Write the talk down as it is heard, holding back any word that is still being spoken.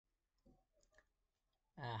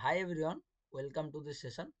Hi everyone, welcome to this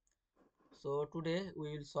session. So today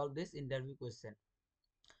we will solve this interview question.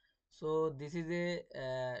 So this is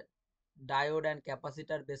a diode and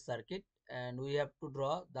capacitor based circuit, and we have to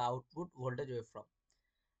draw the output voltage waveform,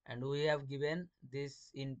 and we have given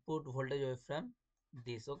this input voltage waveform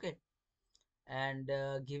this, okay, and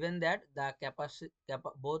given that the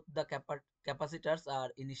both the capacitors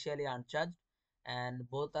are initially uncharged and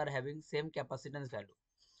both are having same capacitance value,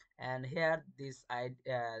 and here this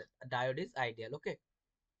diode is ideal, okay.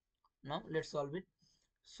 Now let's solve it.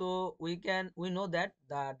 So we know that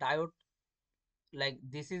the diode, like,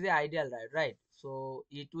 this is the ideal diode, right? So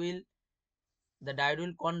the diode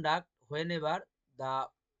will conduct whenever the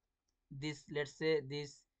this, let's say,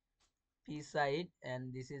 this p side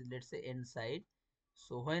and this is, let's say, n side.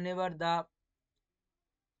 So whenever the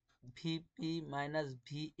vp minus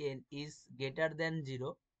vn is greater than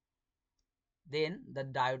 0, then the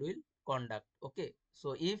diode will conduct, okay.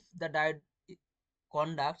 So if the diode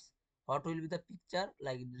conducts, what will be the picture?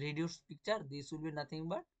 Like reduced picture, this will be nothing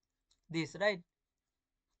but this, right?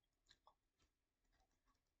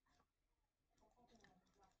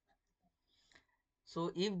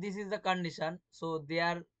 So if this is the condition, so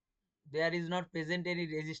there is not present any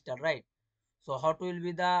resistor, right? So what will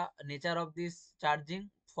be the nature of this charging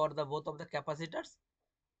for the both of the capacitors?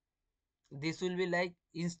 This will be like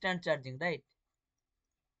instant charging, right?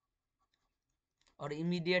 Or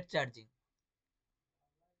immediate charging.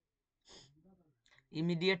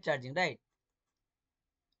 Immediate charging, right?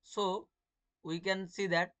 So we can see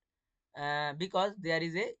that because there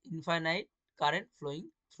is a infinite current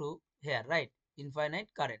flowing through here, right? Infinite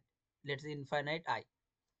current. Let's say infinite I.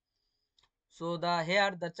 So the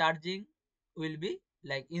here the charging will be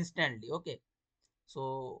like instantly, okay.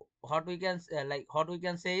 So what we can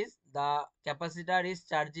say is the capacitor is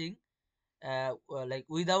charging like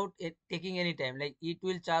without it taking any time, like it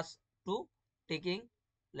will charge to taking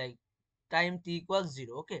like time t equals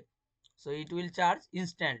 0, okay. So it will charge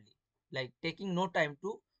instantly, like taking no time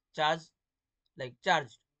to charge, like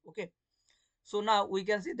charged, okay. So now we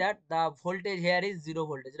can see that the voltage here is 0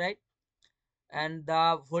 voltage, right? And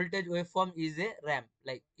the voltage waveform is a ramp,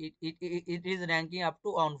 like it is ranking up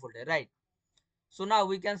to 1 voltage, right? So now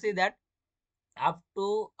we can see that up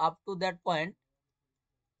to that point,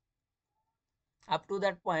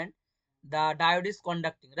 the diode is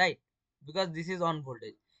conducting, right? Because this is on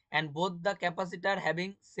voltage and both the capacitor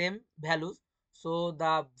having same values, so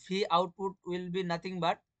the v output will be nothing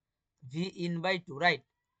but v in by 2, right?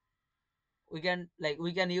 We can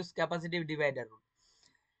use capacitive divider rule.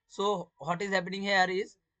 So what is happening here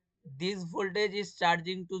is this voltage is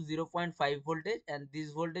charging to 0.5 voltage and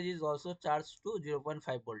this voltage is also charged to 0.5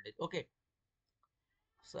 voltage, okay.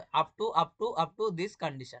 So up to this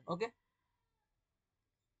condition, okay.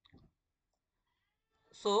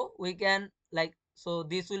 So we can, like, so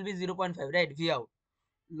this will be 0.5, right? V out.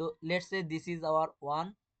 Let's say this is our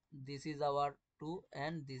 1, this is our 2,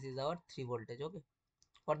 and this is our 3 voltage, okay,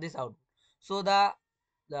 for this output. So the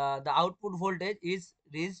output voltage is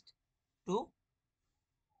reached to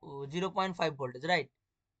 0.5 voltage, right?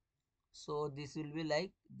 So this will be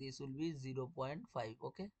like, this will be 0.5,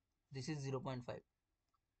 okay. This is 0.5.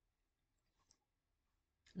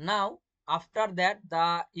 Now after that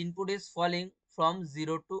the input is falling from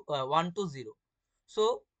 0 to 1 to 0.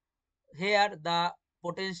 So here the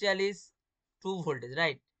potential is 2 voltage,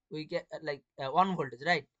 right? We get 1 voltage,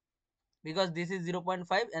 right? Because this is 0.5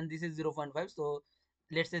 and this is 0.5. So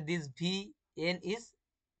let's say this vn is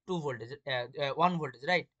 2 voltage, 1 voltage,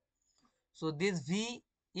 right? So this v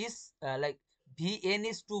is vn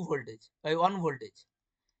is 2 voltage, 1 voltage,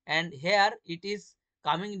 and here it is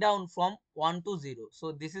coming down from 1 to 0,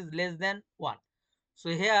 so this is less than 1. So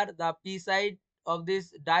here the p side of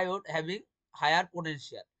this diode having higher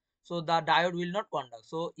potential, so the diode will not conduct.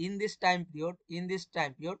 So in this time period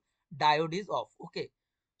diode is off, okay.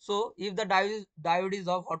 So if the diode is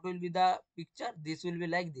off, what will be the picture? This will be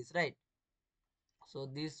like this, right? So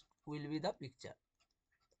this will be the picture.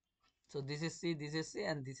 So this is c, this is c,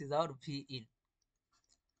 and this is our v in.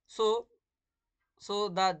 So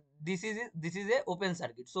this is a open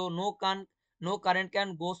circuit, so no current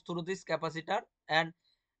can goes through this capacitor and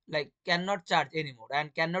like cannot charge anymore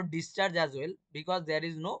and cannot discharge as well, because there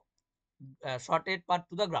is no shorted path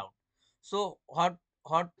to the ground. So what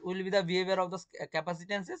will be the behavior of the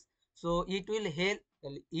capacitances? So it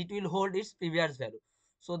will hold its previous value.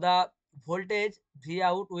 So the voltage v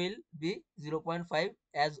out will be 0.5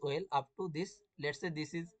 as well up to this. Let's say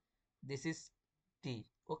this is t,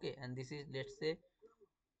 okay, and this is, let's say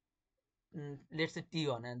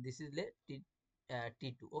t1, and this is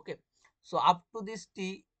t2, okay. So up to this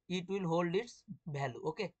t it will hold its value.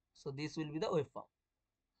 Okay, so this will be the waveform.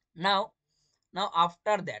 Now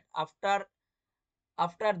after that,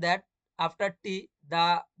 after that after t,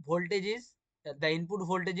 the voltage is the input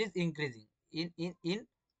voltage is increasing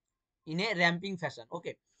in a ramping fashion.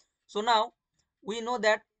 Okay, so now we know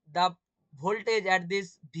that the voltage at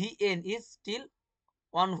this Vn is still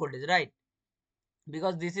 1 voltage, right?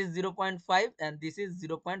 Because this is 0.5 and this is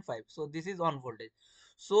 0.5, so this is 1 voltage.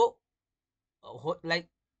 So like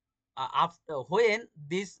after when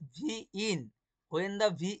this V in, when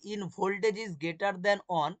the V in voltage is greater than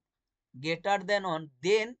on,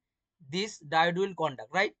 then this diode will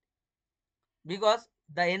conduct, right? Because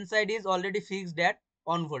the n side is already fixed at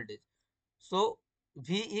 1 voltage. So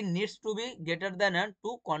V in needs to be greater than n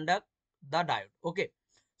to conduct the diode. Okay,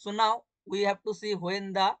 so now we have to see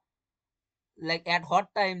when the, like at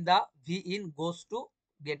what time the V in goes to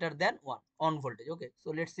greater than 1 on voltage. Okay,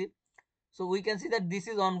 so let's see. So we can see that this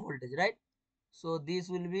is on voltage, right? So this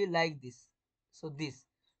will be like this. So this,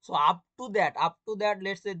 so up to that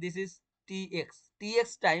let's say this is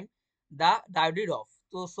tx time, the diode is off.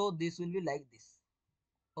 So this will be like this.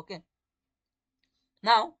 Okay,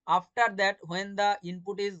 now after that, when the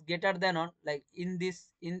input is greater than on, like in this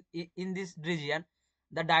region,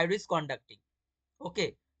 the diode is conducting.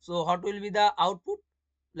 Okay, so what will be the output?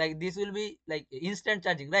 Like this will be like instant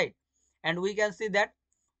charging, right? And we can see that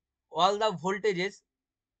all the voltages,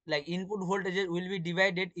 like input voltages, will be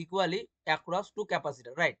divided equally across two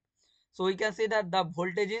capacitor, right? So we can see that the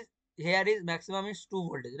voltages here is maximum is 2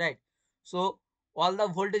 voltage, right? So all the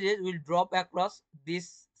voltages will drop across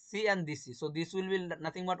this C and this C. So this will be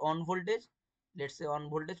nothing but 1 voltage, let's say 1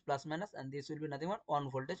 voltage plus minus, and this will be nothing but 1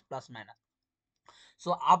 voltage plus minus.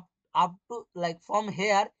 So up to, like from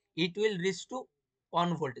here, it will reach to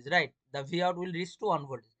 1 voltage, right? The V out will reach to 1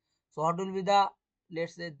 voltage. So what will be the,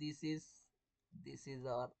 let's say this is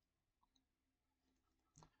our,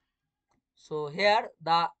 so here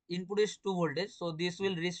the input is 2 voltage, so this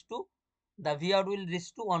will reach to, the V out will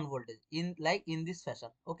reach to 1 voltage in, like in this fashion.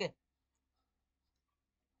 Okay,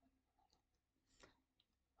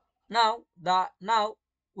 now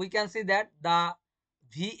we can see that the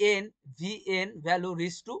Vn value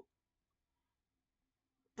reach to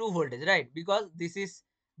 2 voltage, right? Because this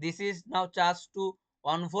is now charged to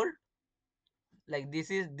 1 volt, like this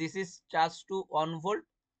is charged to 1 volt,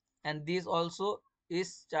 and this also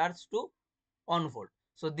is charged to 1 volt.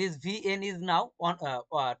 So this Vn is now on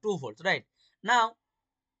 2 volts, right? Now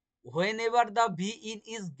whenever the V in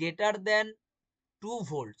is greater than 2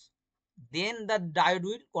 volts, then the diode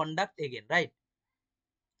will conduct again, right?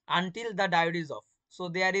 Until the diode is off. So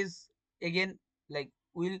there is again, like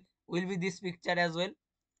will be this picture as well.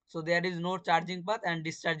 So there is no charging path and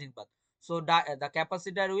discharging path. So the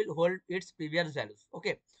capacitor will hold its previous values.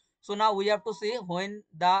 Okay, so now we have to see when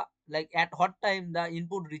the, like at what time the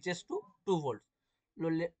input reaches to 2 volts.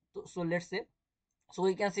 So let's say, so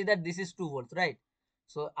we can see that this is 2 volts, right?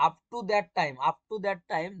 So up to that time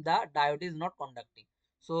the diode is not conducting,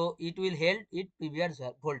 so it will hold its previous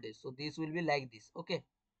voltage. So this will be like this. Okay,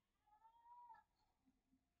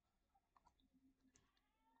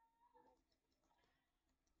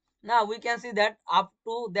 now we can see that up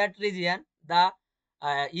to that region, the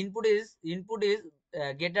input is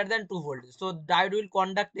greater than 2 volts, so diode will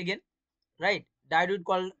conduct again, right? Diode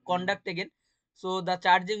will conduct again. So the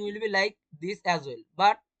charging will be like this as well,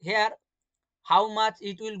 but here how much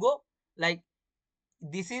it will go, like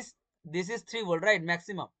this is 3 volt, right,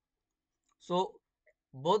 maximum. So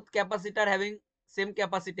both capacitor having same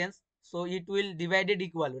capacitance, so it will divided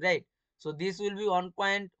equally, right? So this will be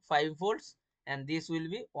 1.5 volts and this will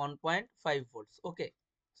be 1.5 volts. Okay,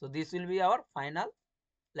 so this will be our final,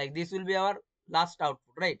 like this will be our last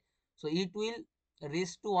output, right? So it will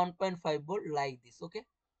reach to 1.5 volt like this. Okay,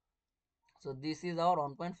 so this is our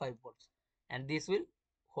 1.5 volts and this will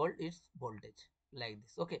hold its voltage like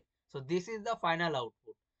this. Okay, so this is the final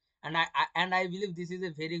output, and I believe this is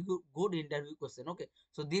a very good interview question. Okay,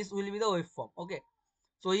 so this will be the waveform. Okay,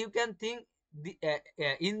 so you can think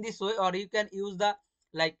in this way, or you can use the,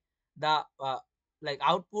 like the like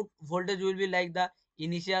output voltage will be like the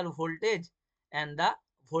initial voltage and the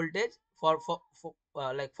voltage for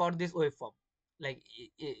like for this waveform, like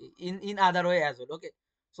in other way as well. Okay,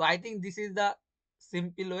 so I think this is the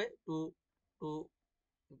simple way to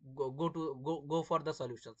go for the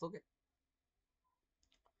solutions. Okay,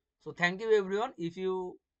 so thank you everyone. If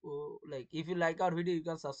you if you like our video, you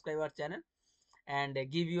can subscribe our channel and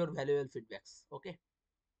give your valuable feedbacks. Okay,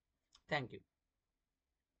 thank you.